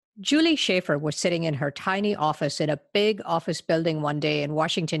Julie Schaefer was sitting in her tiny office in a big office building one day in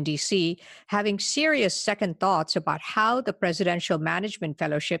Washington, D.C., having serious second thoughts about how the Presidential Management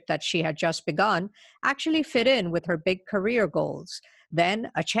Fellowship that she had just begun actually fit in with her big career goals. Then,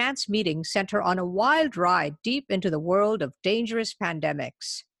 a chance meeting sent her on a wild ride deep into the world of dangerous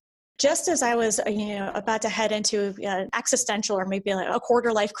pandemics. Just as I was, about to head into an existential or maybe like a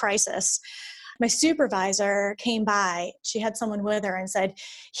quarter life crisis, my supervisor came by. She had someone with her and said,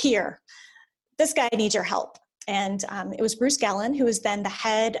 "Here, this guy needs your help." And it was Bruce Gellin, who was then the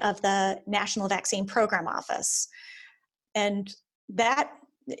head of the National Vaccine Program Office. And that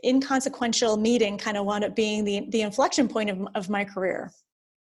inconsequential meeting kind of wound up being the inflection point of my career.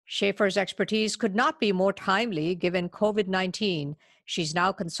 Schaefer's expertise could not be more timely given COVID 19. She's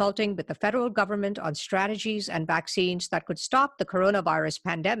now consulting with the federal government on strategies and vaccines that could stop the coronavirus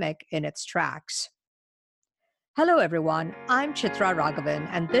pandemic in its tracks. Hello, everyone. I'm Chitra Raghavan,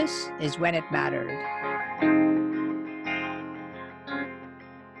 and this is When It Mattered.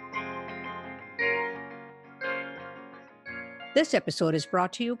 This episode is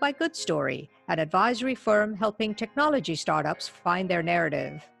brought to you by Good Story, an advisory firm helping technology startups find their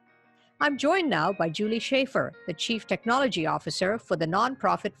narrative. I'm joined now by Julie Schaefer, the Chief Technology Officer for the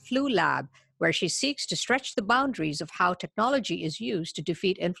nonprofit Flu Lab, where she seeks to stretch the boundaries of how technology is used to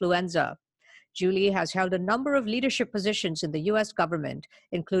defeat influenza. Julie has held a number of leadership positions in the U.S. government,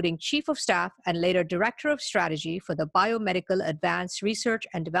 including Chief of Staff and later Director of Strategy for the Biomedical Advanced Research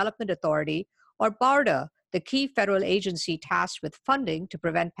and Development Authority, or BARDA, the key federal agency tasked with funding to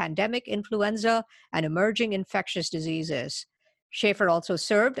prevent pandemic influenza and emerging infectious diseases. Schaefer also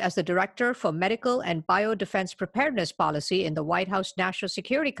served as the Director for Medical and Biodefense Preparedness Policy in the White House National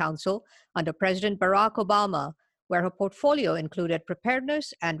Security Council under President Barack Obama, where her portfolio included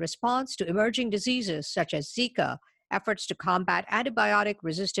preparedness and response to emerging diseases such as Zika, efforts to combat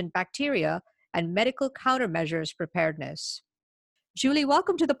antibiotic-resistant bacteria, and medical countermeasures preparedness. Julie,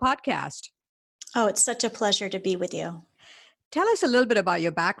 welcome to the podcast. Oh, it's such a pleasure to be with you. Tell us a little bit about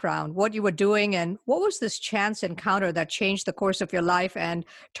your background, what you were doing, and what was this chance encounter that changed the course of your life and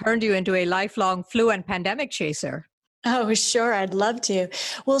turned you into a lifelong flu and pandemic chaser? Oh, sure. I'd love to.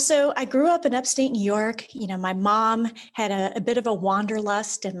 Well, so I grew up in upstate New York. My mom had a bit of a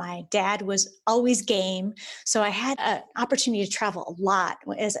wanderlust and my dad was always game. So I had an opportunity to travel a lot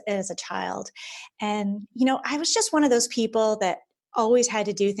as a child. And, I was just one of those people that always had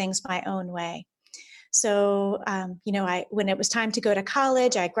to do things my own way. So, when it was time to go to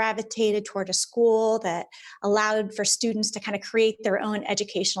college, I gravitated toward a school that allowed for students to kind of create their own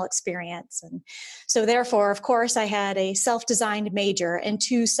educational experience. And so therefore, of course, I had a self-designed major and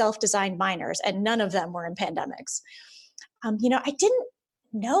two self-designed minors, and none of them were in pandemics. I didn't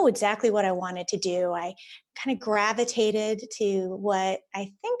know exactly what I wanted to do. I kind of gravitated to what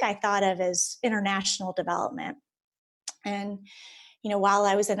I think I thought of as international development. And while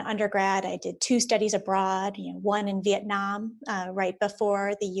I was an undergrad, I did two studies abroad, one in Vietnam right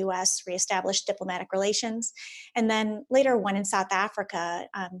before the U.S. reestablished diplomatic relations, and then later one in South Africa,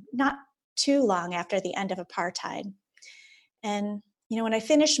 not too long after the end of apartheid. And, when I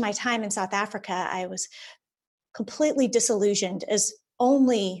finished my time in South Africa, I was completely disillusioned, as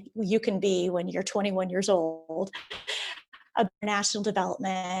only you can be when you're 21 years old, of national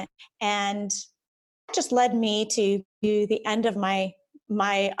development. And just led me to the end of my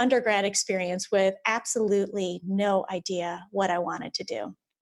undergrad experience with absolutely no idea what I wanted to do.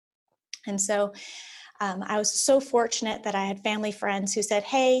 And so I was so fortunate that I had family friends who said,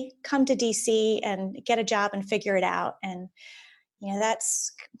 "Hey, come to DC and get a job and figure it out." And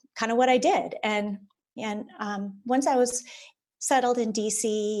that's kind of what I did. And once I was settled in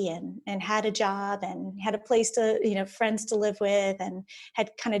DC and had a job and had a place to, friends to live with, and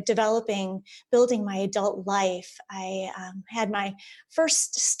had kind of building my adult life, I had my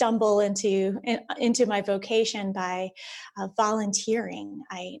first stumble into my vocation by volunteering.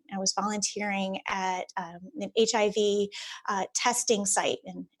 I was volunteering at an HIV testing site.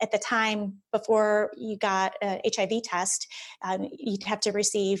 And at the time, before you got an HIV test, you'd have to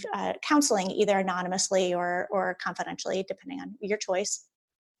receive counseling either anonymously or confidentially, depending on your choice.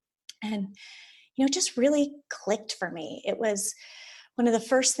 And, just really clicked for me. It was one of the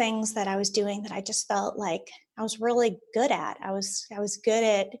first things that I was doing that I just felt like I was really good at. I was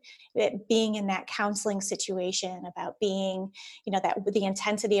good at being in that counseling situation, about being, that with the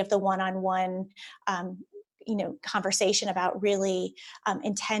intensity of the one-on-one, conversation about really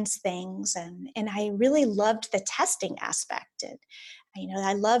intense things. And I really loved the testing aspect.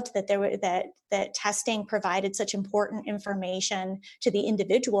 I loved that that testing provided such important information to the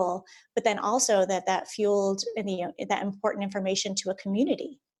individual, but then also that fueled that important information to a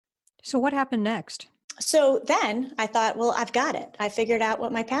community. So what happened next? So then I thought, well, I've got it. I figured out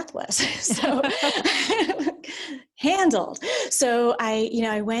what my path was. So handled. So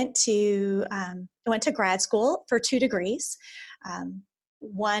I went to grad school for 2 degrees,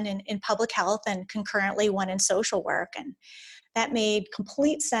 one in public health and concurrently one in social work. And that made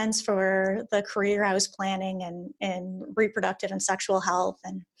complete sense for the career I was planning in reproductive and sexual health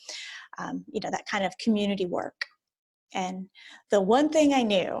and, that kind of community work. And the one thing I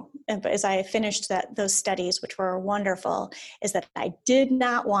knew as I finished those studies, which were wonderful, is that I did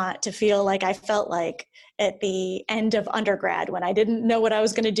not want to feel like I felt like at the end of undergrad when I didn't know what I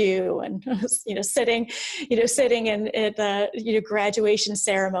was going to do, and was, sitting in at the graduation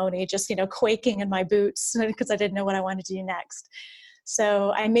ceremony, just quaking in my boots because I didn't know what I wanted to do next.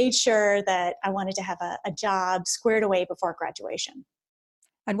 So I made sure that I wanted to have a job squared away before graduation.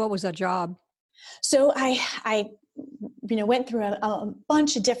 And what was that job? So I went through a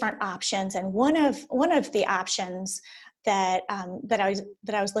bunch of different options, and one of the options that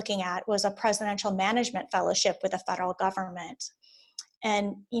I was looking at was a presidential management fellowship with the federal government.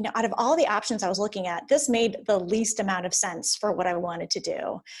 And out of all the options I was looking at, this made the least amount of sense for what I wanted to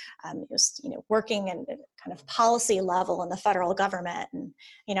do. It was working in kind of policy level in the federal government, and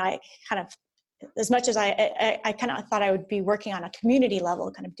I kind of, as much as I kind of thought I would be working on a community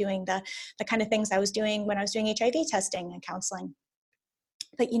level, kind of doing the kind of things I was doing when I was doing HIV testing and counseling.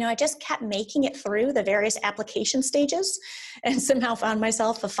 But, I just kept making it through the various application stages and somehow found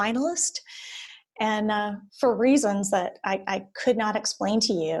myself a finalist. And for reasons that I could not explain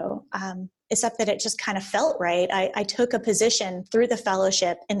to you, except that it just kind of felt right, I took a position through the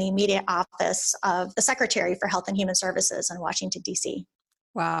fellowship in the immediate office of the Secretary for Health and Human Services in Washington, D.C.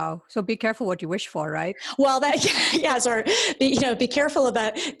 Wow. So be careful what you wish for, right? Well, yes, or be careful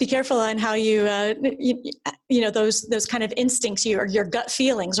on how those kind of instincts, your gut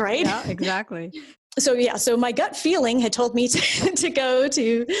feelings, right? Yeah, exactly. So my gut feeling had told me to go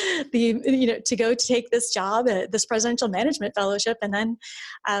to take this job at this presidential management fellowship, and then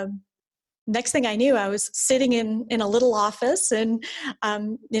next thing I knew, I was sitting in a little office and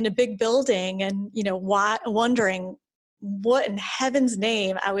in a big building, and wondering what in heaven's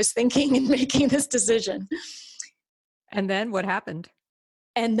name I was thinking in making this decision. And then what happened?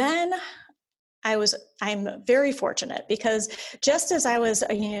 And then I'm very fortunate, because just as I was,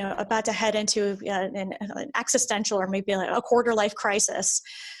 about to head into an existential or maybe like a quarter life crisis,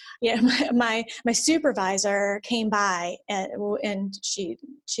 my supervisor came by and she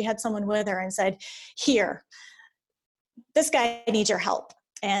had someone with her and said, "Here, this guy needs your help."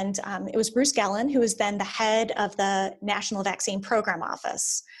 And it was Bruce Gellin, who was then the head of the National Vaccine Program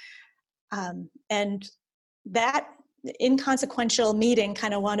Office. And that inconsequential meeting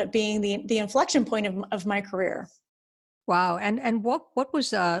kind of wound up being the inflection point of my career. Wow. And what was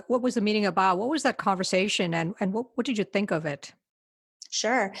the meeting about? What was that conversation, and what did you think of it?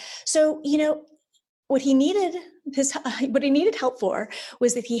 Sure. So, what he needed help for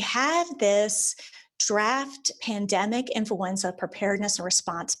was that he had this draft pandemic influenza preparedness and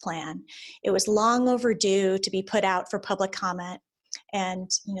response plan. It was long overdue to be put out for public comment. And,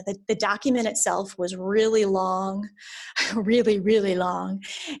 the document itself was really long, really, really long,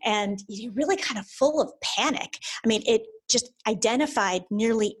 and really kind of full of panic. I mean, it just identified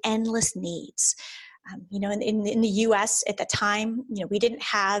nearly endless needs. In the US at the time, we didn't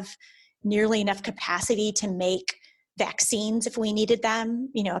have nearly enough capacity to make vaccines if we needed them,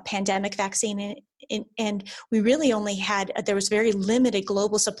 a pandemic vaccine. And we really only there was very limited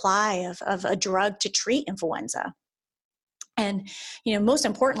global supply of a drug to treat influenza. And, most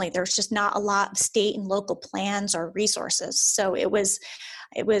importantly, there's just not a lot of state and local plans or resources. So it was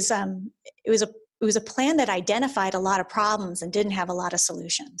a plan that identified a lot of problems and didn't have a lot of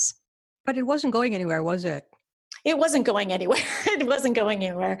solutions. But it wasn't going anywhere, was it? It wasn't going anywhere. It wasn't going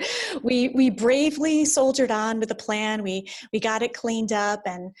anywhere. We bravely soldiered on with the plan. We got it cleaned up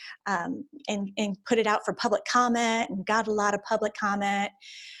and put it out for public comment, and got a lot of public comment.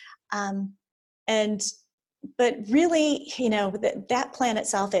 But really, that plan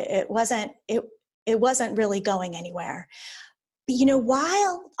itself, it wasn't really going anywhere. But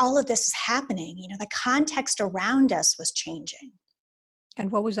while all of this is happening, the context around us was changing.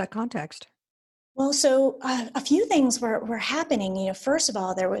 And what was that context? Well, so a few things were happening. First of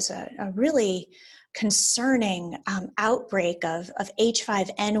all, there was a really concerning outbreak of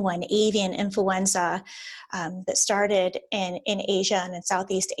H5N1 avian influenza that started in Asia and in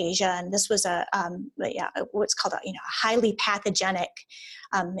Southeast Asia, and this was what's called a highly pathogenic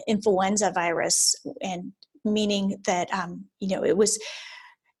influenza virus, and meaning that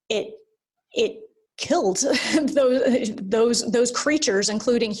it killed those creatures,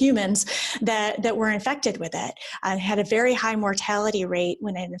 including humans, that were infected with it. Had a very high mortality rate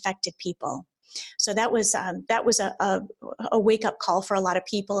when it infected people. So that was a wake-up call for a lot of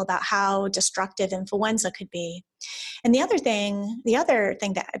people about how destructive influenza could be. And the other thing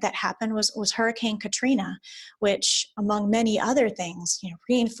that happened was Hurricane Katrina, which, among many other things,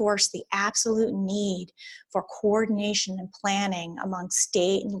 reinforced the absolute need for coordination and planning among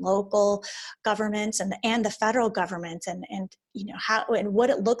state and local governments and the federal government, and how and what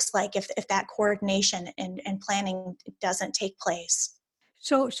it looks like if that coordination and planning doesn't take place.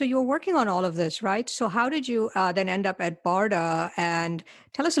 So you're working on all of this, right? So how did you then end up at BARDA? And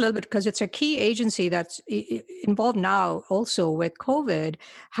tell us a little bit, because it's a key agency that's involved now also with COVID.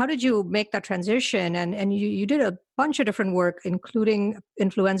 How did you make that transition? And you did a bunch of different work, including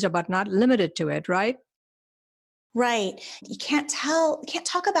influenza, but not limited to it, right? Right. You can't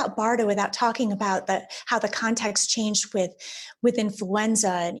talk about BARDA without talking about how the context changed with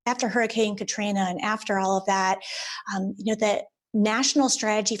influenza. And after Hurricane Katrina and after all of that, the National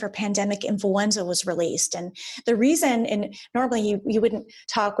Strategy for Pandemic Influenza was released. And the reason, and normally you wouldn't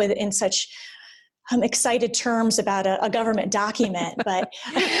talk in such excited terms about a government document, but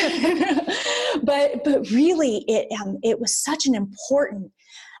but really it was such an important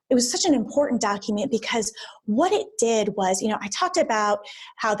document, because what it did was, I talked about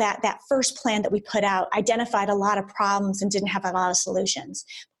how that first plan that we put out identified a lot of problems and didn't have a lot of solutions.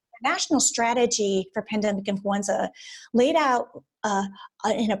 The National Strategy for Pandemic Influenza laid out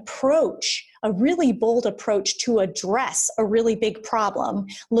an approach, a really bold approach to address a really big problem,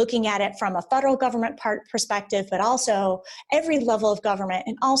 looking at it from a federal government perspective, but also every level of government,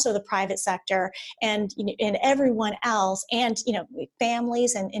 and also the private sector, and everyone else, and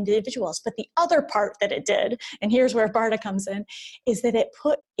families and individuals. But the other part that it did, and here's where BARDA comes in, is that it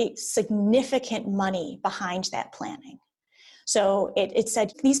put significant money behind that planning. So it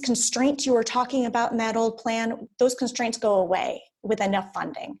said, these constraints you were talking about in that old plan, those constraints go away with enough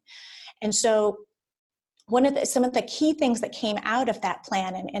funding. And so some of the key things that came out of that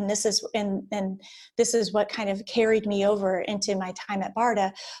plan, and this is what kind of carried me over into my time at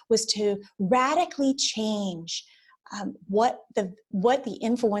BARDA, was to radically change what the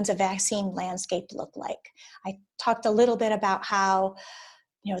influenza vaccine landscape looked like. I talked a little bit about how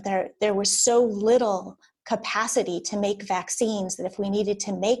there was so little capacity to make vaccines that if we needed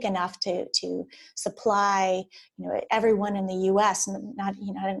to make enough to supply everyone in the U.S., and not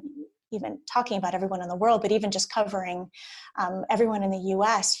even talking about everyone in the world, but even just covering everyone in the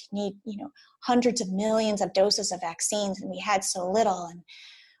U.S., you need hundreds of millions of doses of vaccines, and we had so little. And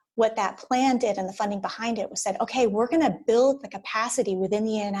what that plan did, and the funding behind it, was said, okay, we're going to build the capacity within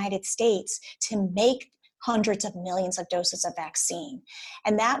the United States to make hundreds of millions of doses of vaccine.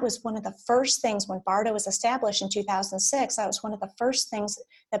 And that was one of the first things when BARDA was established in 2006. That was one of the first things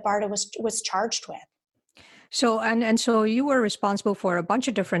that BARDA was charged with. So so you were responsible for a bunch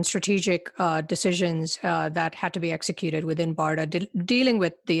of different strategic decisions that had to be executed within BARDA, dealing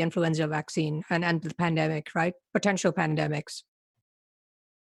with the influenza vaccine and the pandemic, right? Potential pandemics.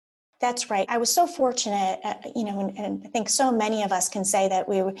 That's right. I was so fortunate, and I think so many of us can say that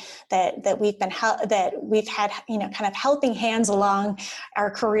we've had kind of helping hands along our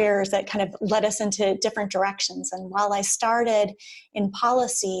careers that kind of led us into different directions. And while I started in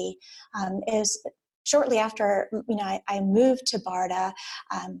policy, is shortly after I moved to BARDA,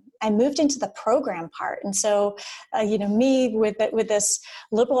 I moved into the program part. And so me with this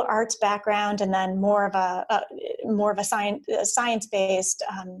liberal arts background, and then more of a science-based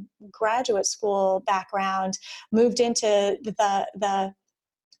graduate school background, moved into the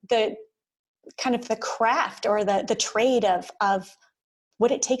kind of the craft or the trade of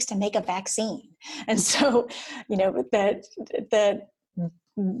what it takes to make a vaccine. And so the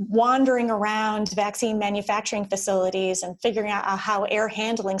wandering around vaccine manufacturing facilities and figuring out how air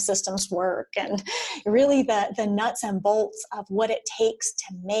handling systems work, and really the nuts and bolts of what it takes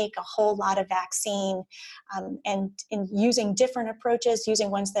to make a whole lot of vaccine, and in using different approaches, using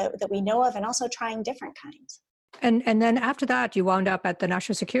ones that we know of, and also trying different kinds. And then after that, you wound up at the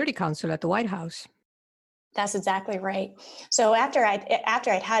National Security Council at the White House. That's exactly right. So after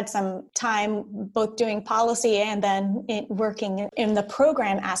I'd had some time both doing policy and then working in the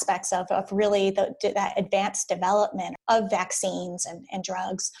program aspects of really that advanced development of vaccines and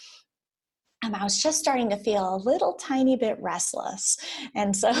drugs, I was just starting to feel a little tiny bit restless.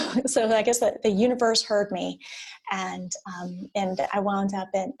 And so I guess the universe heard me, and I wound up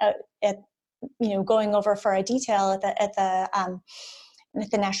at going over for a detail at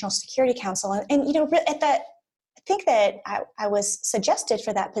the National Security Council. And at think that I was suggested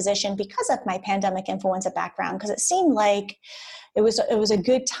for that position because of my pandemic influenza background, because it seemed like it was a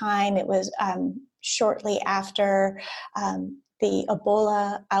good time. It was shortly after the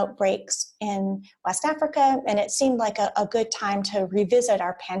Ebola outbreaks in West Africa, and it seemed like a good time to revisit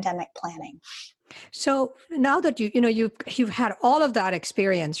our pandemic planning. So now that you've had all of that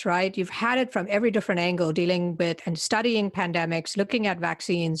experience, right? You've had it from every different angle, dealing with and studying pandemics, looking at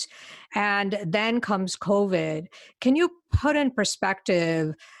vaccines, and then comes COVID. Can you put in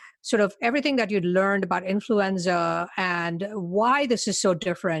perspective sort of everything that you learned about influenza and why this is so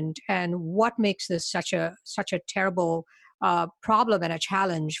different, and what makes this such a terrible problem and a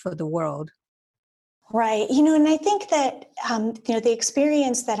challenge for the world? Right. And I think that, the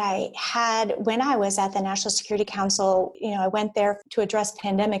experience that I had when I was at the National Security Council, I went there to address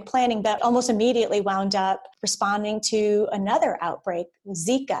pandemic planning, but almost immediately wound up responding to another outbreak,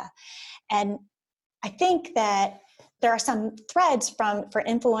 Zika. And I think that there are some threads for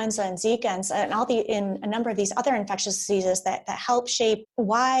influenza and Zika and in a number of these other infectious diseases that help shape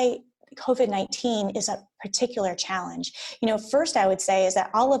why COVID-19 is a particular challenge. First I would say is that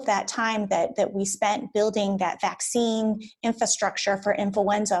all of that time that we spent building that vaccine infrastructure for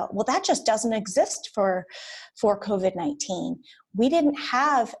influenza, well, that just doesn't exist for COVID-19. We didn't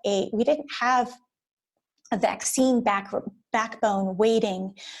have a vaccine backbone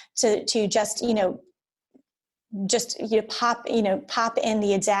waiting to just pop in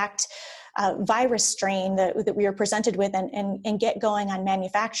the exact virus strain that we were presented with and get going on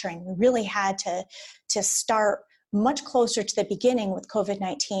manufacturing. We really had to start much closer to the beginning with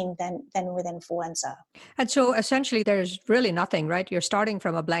COVID-19 than with influenza. And so essentially there's really nothing, right? You're starting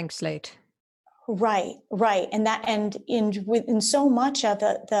from a blank slate. Right. And in so much of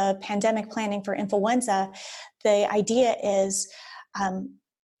the pandemic planning for influenza, the idea is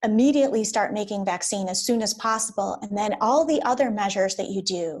immediately start making vaccine as soon as possible. And then all the other measures that you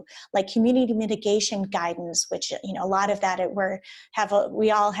do, like community mitigation guidance, which, a lot of that we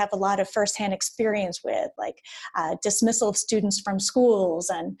all have a lot of firsthand experience with, like dismissal of students from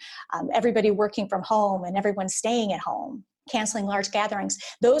schools and everybody working from home and everyone staying at home, canceling large gatherings.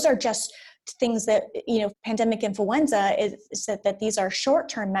 Those are just things that, pandemic influenza is that these are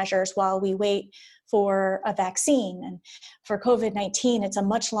short-term measures while we wait for a vaccine. And for COVID-19, it's a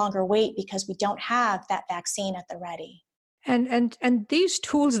much longer wait because we don't have that vaccine at the ready. And these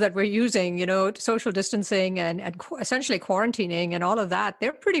tools that we're using, social distancing and essentially quarantining and all of that,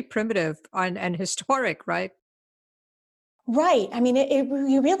 they're pretty primitive and historic, right? Right. I mean,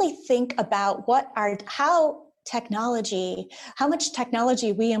 you really think about how much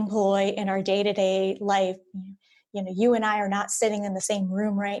technology we employ in our day-to-day life. You and I are not sitting in the same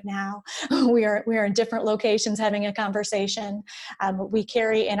room right now. We are in different locations having a conversation. We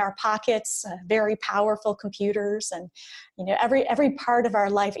carry in our pockets very powerful computers, and every part of our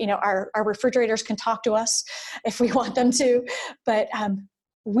life. Our refrigerators can talk to us if we want them to, but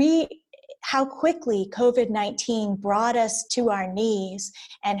how quickly COVID-19 brought us to our knees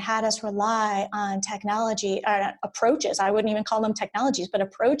and had us rely on technology approaches. I wouldn't even call them technologies, but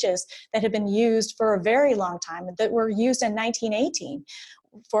approaches that have been used for a very long time, that were used in 1918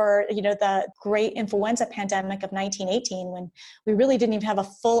 for the great influenza pandemic of 1918, when we really didn't even have a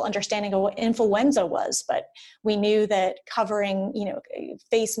full understanding of what influenza was, but we knew that covering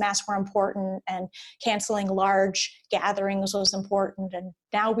face masks were important and canceling large gatherings was important. And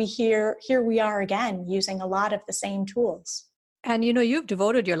now here we are again using a lot of the same tools. And you've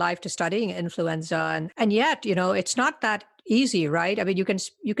devoted your life to studying influenza, and yet it's not that easy, right? I mean, you can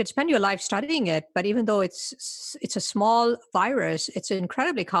spend your life studying it, but even though it's a small virus, it's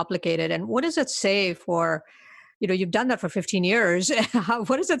incredibly complicated. And what does it say for, you've done that for 15 years.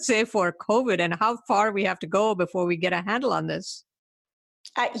 What does it say for COVID and how far we have to go before we get a handle on this?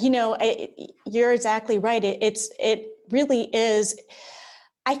 You're exactly right. It really is.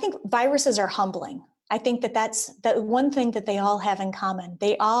 I think viruses are humbling. I think that's the one thing that they all have in common.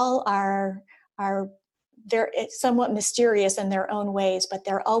 They all are they're somewhat mysterious in their own ways, but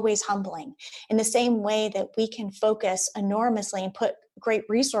they're always humbling. In the same way that we can focus enormously and put great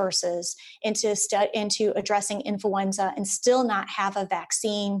resources into addressing influenza and still not have a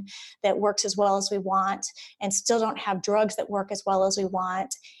vaccine that works as well as we want, and still don't have drugs that work as well as we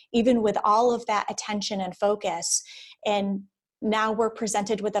want, even with all of that attention and focus. And now we're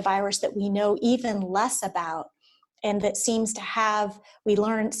presented with a virus that we know even less about, and that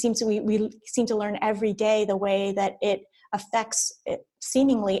we seem to learn every day the way that it affects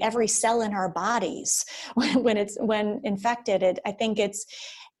seemingly every cell in our bodies when infected. I think it's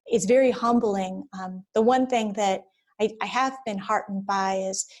very humbling. The one thing that I have been heartened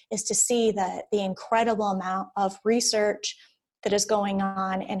by is to see the incredible amount of research that is going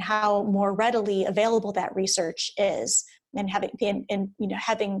on and how more readily available that research is, and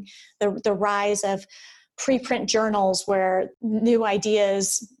having the rise of preprint journals where new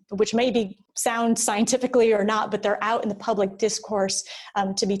ideas, which maybe sound scientifically or not, but they're out in the public discourse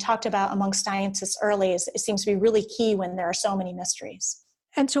to be talked about amongst scientists early, it seems to be really key when there are so many mysteries.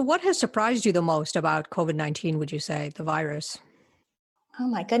 And so what has surprised you the most about COVID-19, would you say, the virus? Oh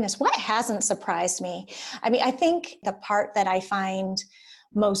my goodness, what hasn't surprised me? I mean, I think the part that I find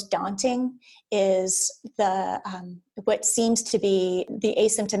most daunting is the what seems to be the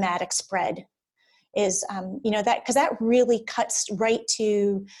asymptomatic spread. Is that, because that really cuts right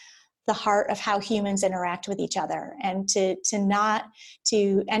to the heart of how humans interact with each other, and to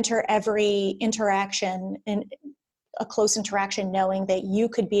enter every interaction in a close interaction knowing that you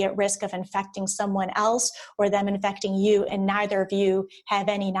could be at risk of infecting someone else or them infecting you, and neither of you have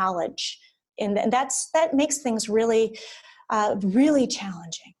any knowledge. And that makes things really, really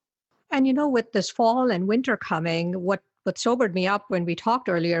challenging. And with this fall and winter coming, what sobered me up when we talked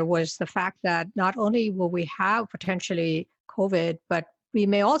earlier was the fact that not only will we have potentially COVID, but we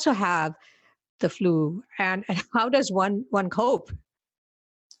may also have the flu. And how does one cope?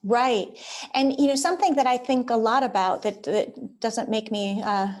 Right. And something that I think a lot about that doesn't make me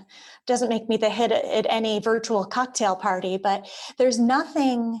the hit at any virtual cocktail party, but there's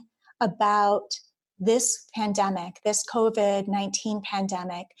nothing about this pandemic, this COVID-19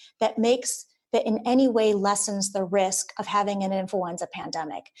 pandemic, that in any way lessens the risk of having an influenza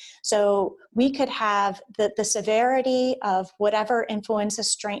pandemic. So we could have the severity of whatever influenza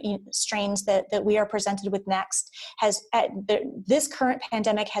strains that we are presented with next this current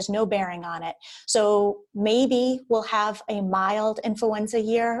pandemic has no bearing on it. So maybe we'll have a mild influenza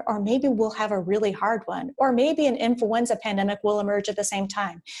year, or maybe we'll have a really hard one, or maybe an influenza pandemic will emerge at the same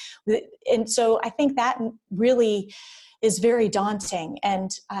time. And so I think that really is very daunting,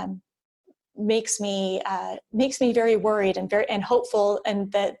 and makes me very worried and hopeful,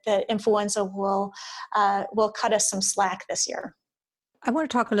 and that the influenza will cut us some slack this year. I want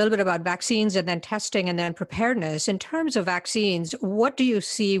to talk a little bit about vaccines and then testing and then preparedness. In terms of vaccines, what do you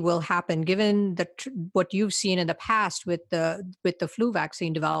see will happen given what you've seen in the past with the flu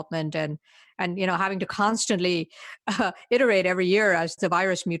vaccine development and having to constantly iterate every year as the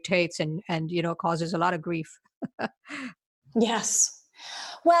virus mutates and causes a lot of grief? Yes.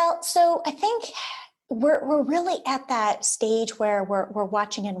 Well, so I think we're really at that stage where we're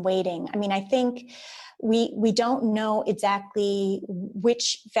watching and waiting. I mean, I think we don't know exactly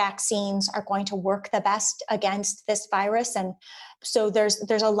which vaccines are going to work the best against this virus, and so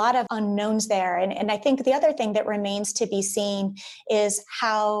there's a lot of unknowns there. And I think the other thing that remains to be seen is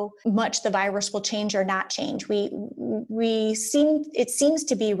how much the virus will change or not change. It seems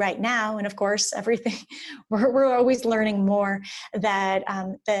to be right now, and of course, everything we're always learning more, that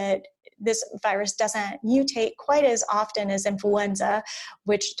this virus doesn't mutate quite as often as influenza,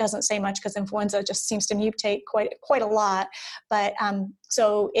 which doesn't say much because influenza just seems to mutate quite a lot. But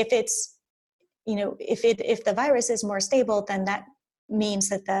so if it's if the virus is more stable, then that means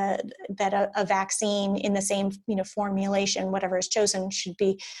that a vaccine in the same formulation, whatever is chosen, should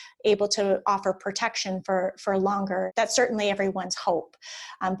be able to offer protection for longer. That's certainly everyone's hope,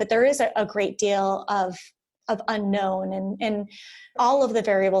 but there is a great deal of unknown, and all of the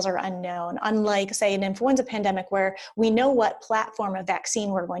variables are unknown, unlike, say, an influenza pandemic where we know what platform of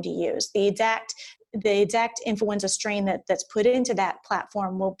vaccine we're going to use. The exact influenza strain that's put into that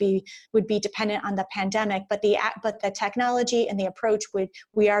platform would be dependent on the pandemic, but the technology and the approach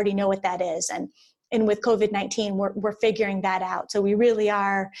we already know what that is. And with COVID-19, we're figuring that out. So we really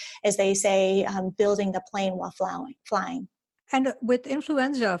are, as they say, building the plane while flying. And with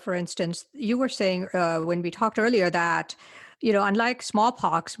influenza, for instance, you were saying when we talked earlier that, unlike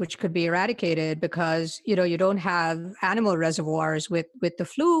smallpox, which could be eradicated because, you don't have animal reservoirs with the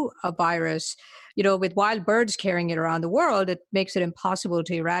flu virus, with wild birds carrying it around the world, it makes it impossible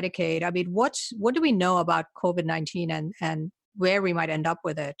to eradicate. I mean, what do we know about COVID-19 and where we might end up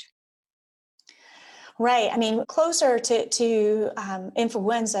with it? Right. I mean, closer to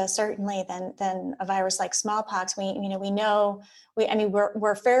influenza certainly than a virus like smallpox. We're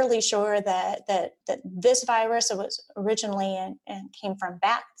fairly sure that this virus was originally and came from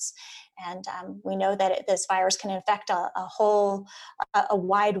bats, and we know that this virus can infect a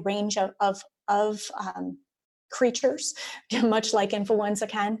wide range of creatures, much like influenza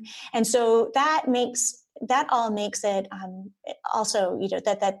can, and so that all makes it also,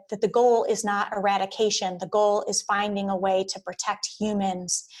 that the goal is not eradication. The goal is finding a way to protect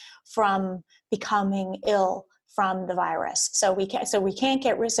humans from becoming ill from the virus. So we can't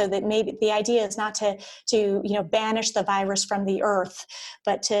get rid. So that maybe the idea is not to banish the virus from the earth,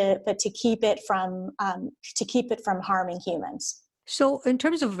 but to keep it from harming humans. So, in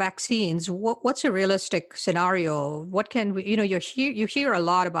terms of vaccines, what's a realistic scenario? What can we, you hear a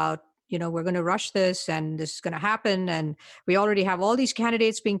lot about, we're going to rush this and this is going to happen. And we already have all these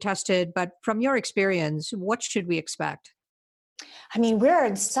candidates being tested. But from your experience, what should we expect? I mean, we're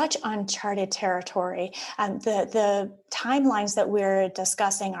in such uncharted territory. The timelines that we're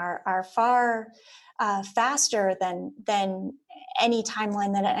discussing are far faster than any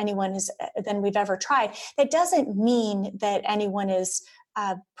timeline than we've ever tried. That doesn't mean that anyone is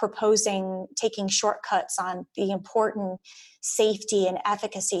proposing taking shortcuts on the important safety and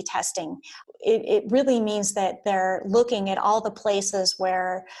efficacy testing. It really means that they're looking at all the places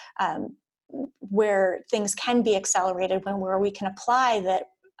where things can be accelerated, where we can apply that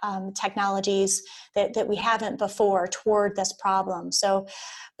technologies that we haven't before toward this problem. So,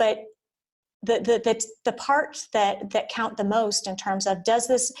 but the parts that count the most in terms of is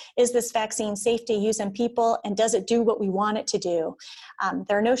this vaccine safe to use in people, and does it do what we want it to do?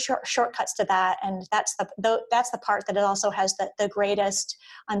 There are no shortcuts to that, and that's the part that it also has the greatest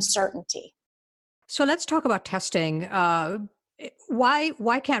uncertainty. So let's talk about testing.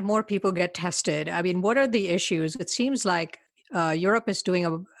 Why can't more people get tested? I mean, what are the issues? It seems like Europe is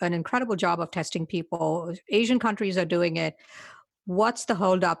doing an incredible job of testing people. Asian countries are doing it. What's the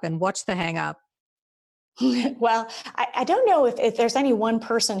holdup and what's the hang up? Well, I don't know if there's any one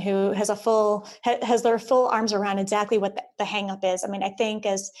person who has their full arms around exactly what the hang up is. I mean, I think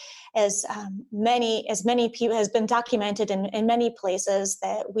as many people has been documented in many places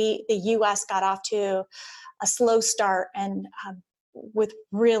that the U.S. got off to a slow start, and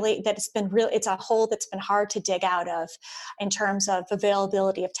it's a hole that's been hard to dig out of in terms of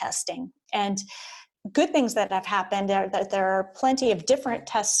availability of testing. And good things that have happened are that there are plenty of different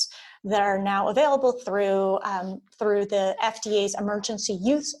tests that are now available through the FDA's emergency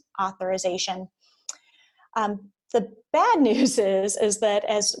use authorization. The bad news is that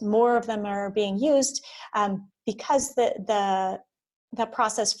as more of them are being used, because the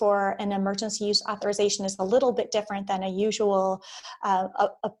process for an emergency use authorization is a little bit different than a usual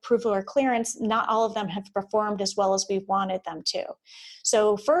approval or clearance, not all of them have performed as well as we wanted them to.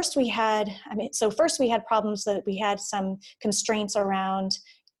 So first we had problems that we had some constraints around,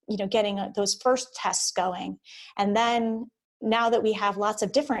 getting those first tests going. And then now that we have lots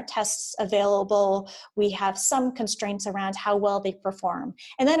of different tests available, we have some constraints around how well they perform.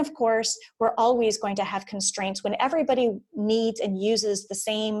 And then, of course, we're always going to have constraints. When everybody needs and uses the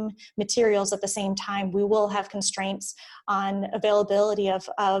same materials at the same time, we will have constraints on availability of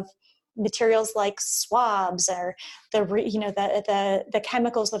materials like swabs or the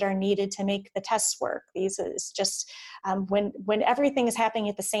chemicals that are needed to make the tests work. These is just when everything is happening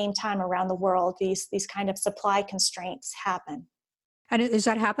at the same time around the world, these kind of supply constraints happen. And is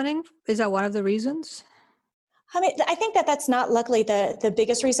that happening? Is that one of the reasons? I mean, I think that's not luckily the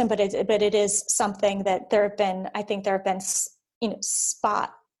biggest reason, but it is something that there have been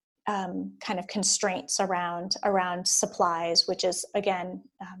spot kind of constraints around supplies, which is again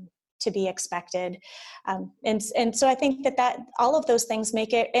to be expected, and so I think that all of those things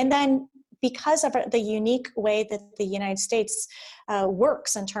make it, and then because of the unique way that the United States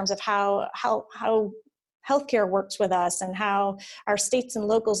works in terms of how healthcare works with us, and how our states and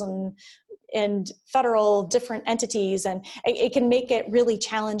locals and federal different entities, and it can make it really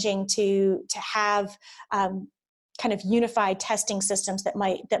challenging to have kind of unified testing systems that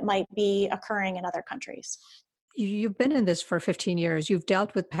might be occurring in other countries. You've been in this for 15 years. You've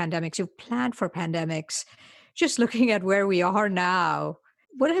dealt with pandemics. You've planned for pandemics. Just looking at where we are now,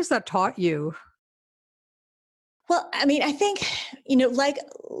 what has that taught you? Well, I mean, I think, like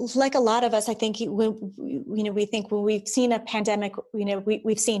a lot of us, I think we think when we've seen a pandemic,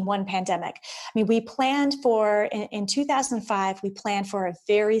 we've seen one pandemic. I mean, we planned for, in 2005, we planned for a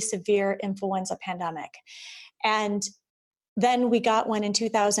very severe influenza pandemic. And then we got one in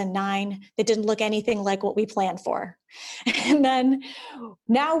 2009 that didn't look anything like what we planned for. And then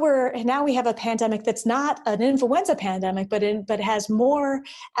now we have a pandemic that's not an influenza pandemic, but has more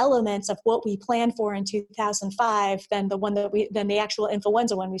elements of what we planned for in 2005 than than the actual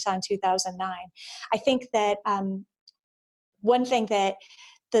influenza one we saw in 2009. I think that one thing that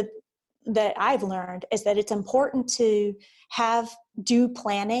I've learned is that it's important to do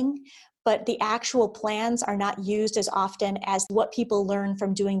planning, but the actual plans are not used as often as what people learn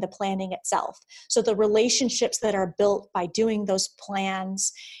from doing the planning itself. So the relationships that are built by doing those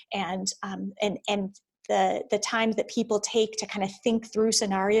plans and the time that people take to kind of think through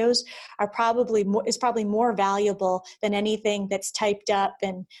scenarios is probably more valuable than anything that's typed up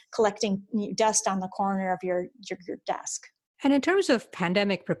and collecting dust on the corner of your desk. And in terms of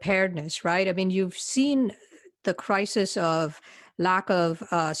pandemic preparedness, right? I mean, you've seen the crisis of lack of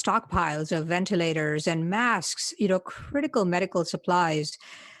stockpiles of ventilators and masks, critical medical supplies.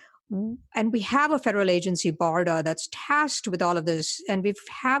 And we have a federal agency, BARDA, that's tasked with all of this. And we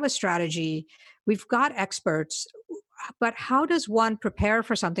have a strategy. We've got experts. But how does one prepare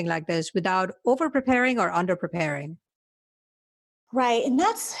for something like this without over preparing or under preparing? Right. And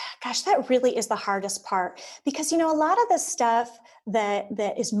that really is the hardest part, because, a lot of the stuff that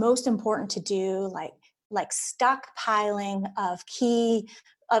is most important to do, like stockpiling of key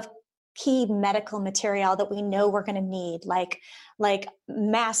medical material that we know we're going to need, like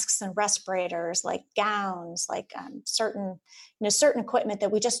masks and respirators, like gowns, like certain equipment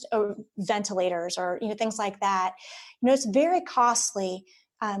that we just, ventilators, or, things like that. It's very costly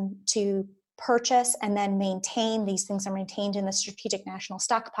to purchase and then maintain. These things are maintained in the Strategic National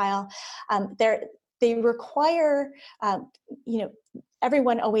Stockpile. They require,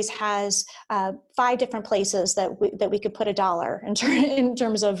 everyone always has 5 different places that we could put $1 in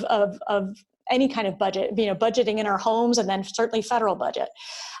terms of any kind of budget, budgeting in our homes, and then certainly federal budget.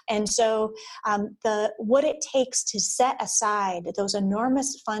 And so what it takes to set aside those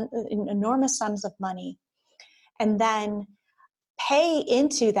enormous sums of money, and then pay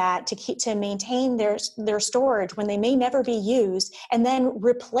into that to maintain their storage when they may never be used, and then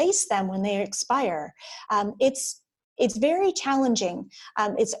replace them when they expire. It's very challenging.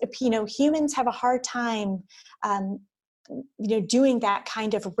 Humans have a hard time doing that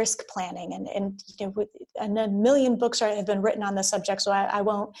kind of risk planning, and a million books have been written on this subject, so I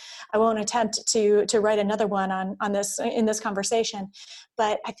won't attempt to write another one on this in this conversation.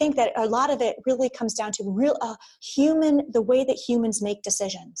 But I think that a lot of it really comes down to the way that humans make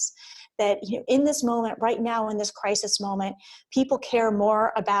decisions. That in this moment, right now, in this crisis moment, people care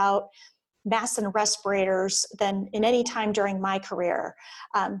more about masks and respirators than in any time during my career,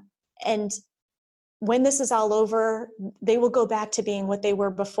 and when this is all over, they will go back to being what they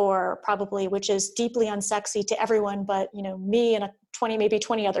were before, probably, which is deeply unsexy to everyone but me and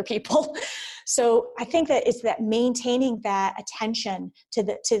 20 other people. So I think that it's that maintaining that attention to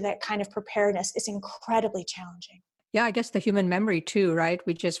that kind of preparedness is incredibly challenging. Yeah, I guess the human memory too, right?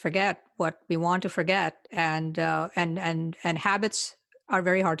 We just forget what we want to forget, and habits are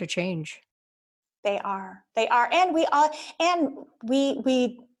very hard to change. They are, and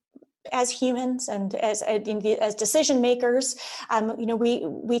we as humans and as decision makers,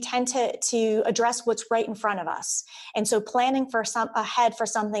 we tend to address what's right in front of us. And so planning ahead for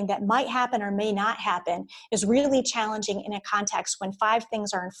something that might happen or may not happen is really challenging in a context when 5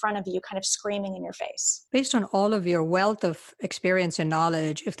 things are in front of you, kind of screaming in your face. Based on all of your wealth of experience and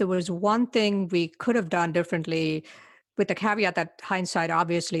knowledge, if there was one thing we could have done differently, with the caveat that hindsight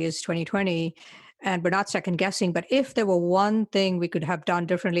obviously is 2020, and we're not second guessing, but if there were one thing we could have done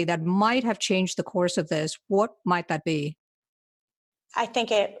differently that might have changed the course of this, what might that be? I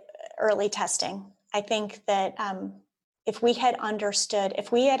think early testing. I think that if we had understood,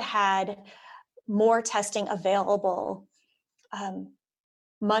 if we had more testing available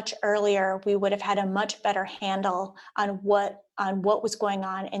much earlier, we would have had a much better handle on what was going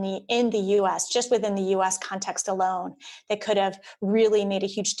on in the U.S., just within the U.S. context alone, that could have really made a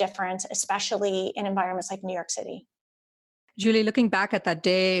huge difference, especially in environments like New York City. Julie, looking back at that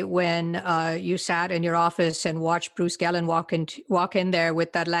day when you sat in your office and watched Bruce Gellin walk in there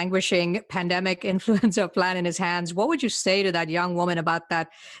with that languishing pandemic influenza plan in his hands, what would you say to that young woman about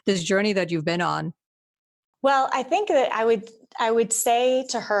this journey that you've been on? Well, I think that I would say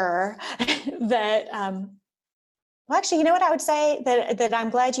to her that, well, actually, you know what I would say? That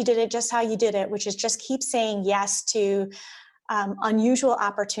I'm glad you did it just how you did it, which is just keep saying yes to unusual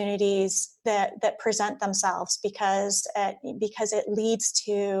opportunities that present themselves, because it leads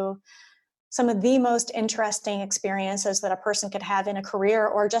to some of the most interesting experiences that a person could have in a career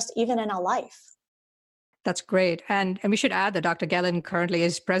or just even in a life. That's great. And we should add that Dr. Gellin currently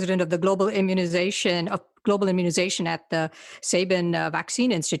is president of the global immunization at the Sabin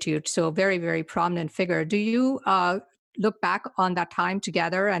Vaccine Institute. So a very, very prominent figure. Do you look back on that time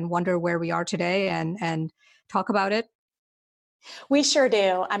together and wonder where we are today and talk about it? We sure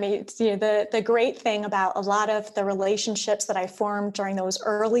do. I mean, the great thing about a lot of the relationships that I formed during those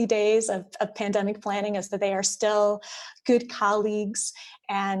early days of pandemic planning is that they are still good colleagues,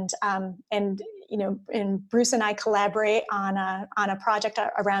 and and Bruce and I collaborate on a project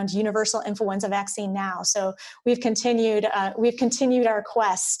around universal influenza vaccine now. So we've continued our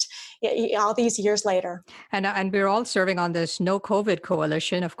quest all these years later. And we're all serving on this No COVID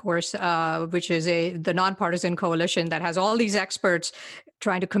Coalition, of course, which is the nonpartisan coalition that has all these experts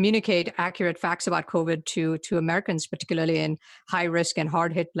trying to communicate accurate facts about COVID to Americans, particularly in high risk and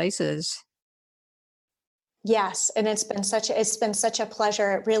hard hit places. Yes, and it's been such a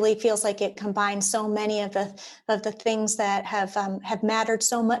pleasure. It really feels like it combines so many of the things that have mattered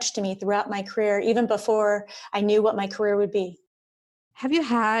so much to me throughout my career, even before I knew what my career would be. Have you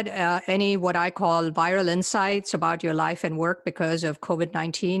had any what I call viral insights about your life and work because of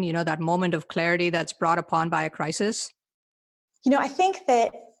COVID-19? That moment of clarity that's brought upon by a crisis? I think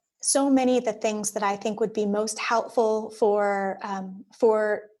that so many of the things that I think would be most helpful for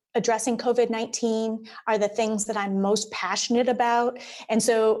addressing COVID-19 are the things that I'm most passionate about. And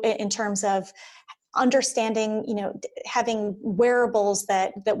so in terms of understanding, having wearables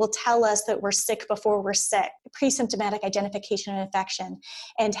that will tell us that we're sick before we're sick, pre-symptomatic identification of infection,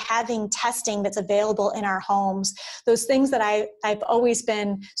 and having testing that's available in our homes, those things that I've always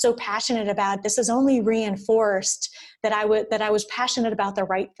been so passionate about, this has only reinforced that I was passionate about the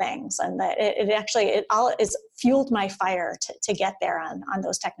right things, and that it all is fueled my fire to get there on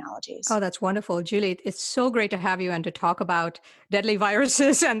those technologies. Oh, that's wonderful. Julie, it's so great to have you and to talk about deadly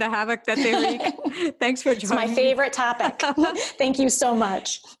viruses and the havoc that they wreak. Thanks for joining me. It's my favorite topic. Thank you so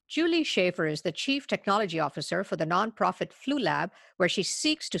much. Julie Schaefer is the Chief Technology Officer for the nonprofit Flu Lab, where she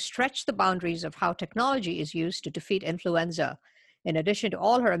seeks to stretch the boundaries of how technology is used to defeat influenza. In addition to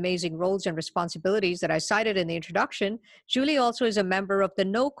all her amazing roles and responsibilities that I cited in the introduction, Julie also is a member of the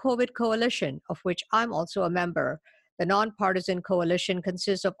No COVID Coalition, of which I'm also a member. The nonpartisan coalition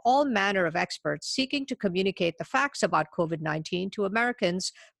consists of all manner of experts seeking to communicate the facts about COVID-19 to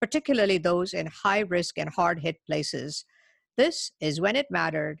Americans, particularly those in high risk and hard hit places. This is When It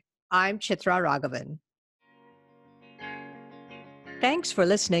Mattered. I'm Chitra Raghavan. Thanks for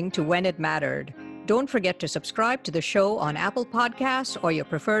listening to When It Mattered. Don't forget to subscribe to the show on Apple Podcasts or your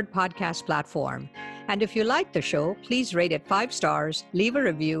preferred podcast platform. And if you like the show, please rate it 5 stars, leave a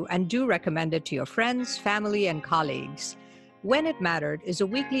review, and do recommend it to your friends, family, and colleagues. When It Mattered is a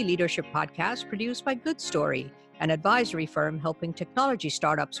weekly leadership podcast produced by Good Story, an advisory firm helping technology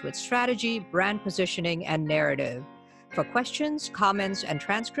startups with strategy, brand positioning, and narrative. For questions, comments, and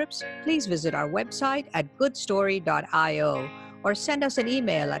transcripts, please visit our website at goodstory.io or send us an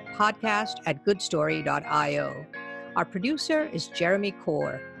email at podcast@goodstory.io. Our producer is Jeremy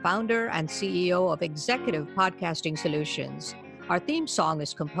Kaur, founder and CEO of Executive Podcasting Solutions. Our theme song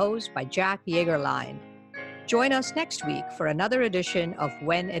is composed by Jack Yeagerline. Join us next week for another edition of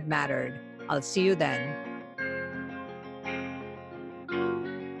When It Mattered. I'll see you then.